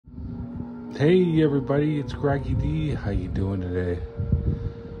Hey everybody, it's Groggy D. How you doing today?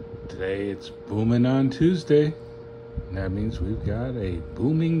 Today it's Boomin on Tuesday. And that means we've got a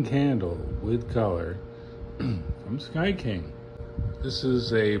booming candle with color from Sky King. This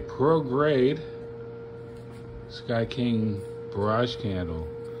is a pro grade Sky King barrage candle.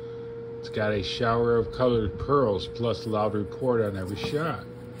 It's got a shower of colored pearls plus loud report on every shot.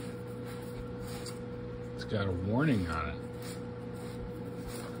 It's got a warning on it.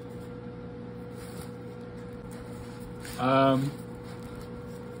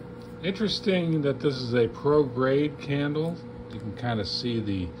 Interesting that this is a pro grade candle. You can kind of see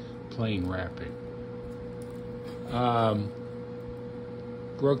the plain wrapping.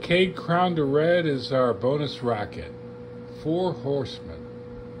 Brocade Crown to Red is our bonus rocket. 4 Horsemen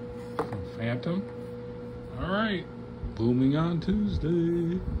from Phantom. All right, booming on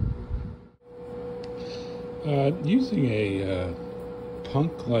Tuesday. Using a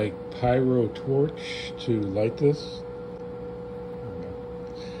punk-like pyro torch to light this.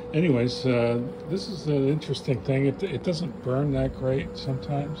 Anyways, this is an interesting thing. It doesn't burn that great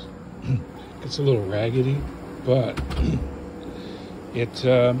sometimes. It's a little raggedy, but it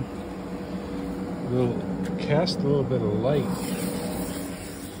will cast a little bit of light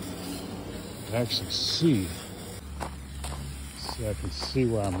to actually see. So I can see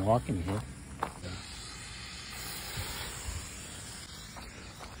where I'm walking here.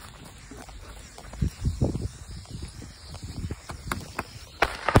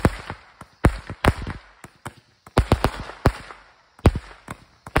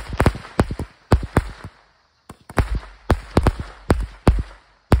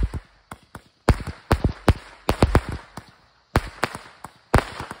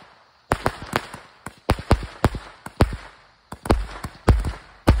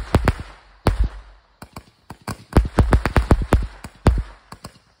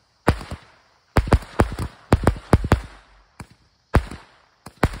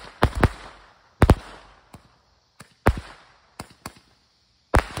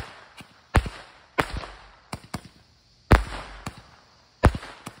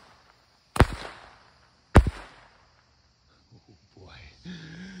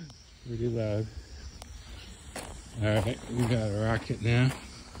 Pretty loud. All right, we got a rocket now.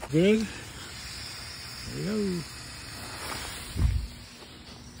 Good. There we go.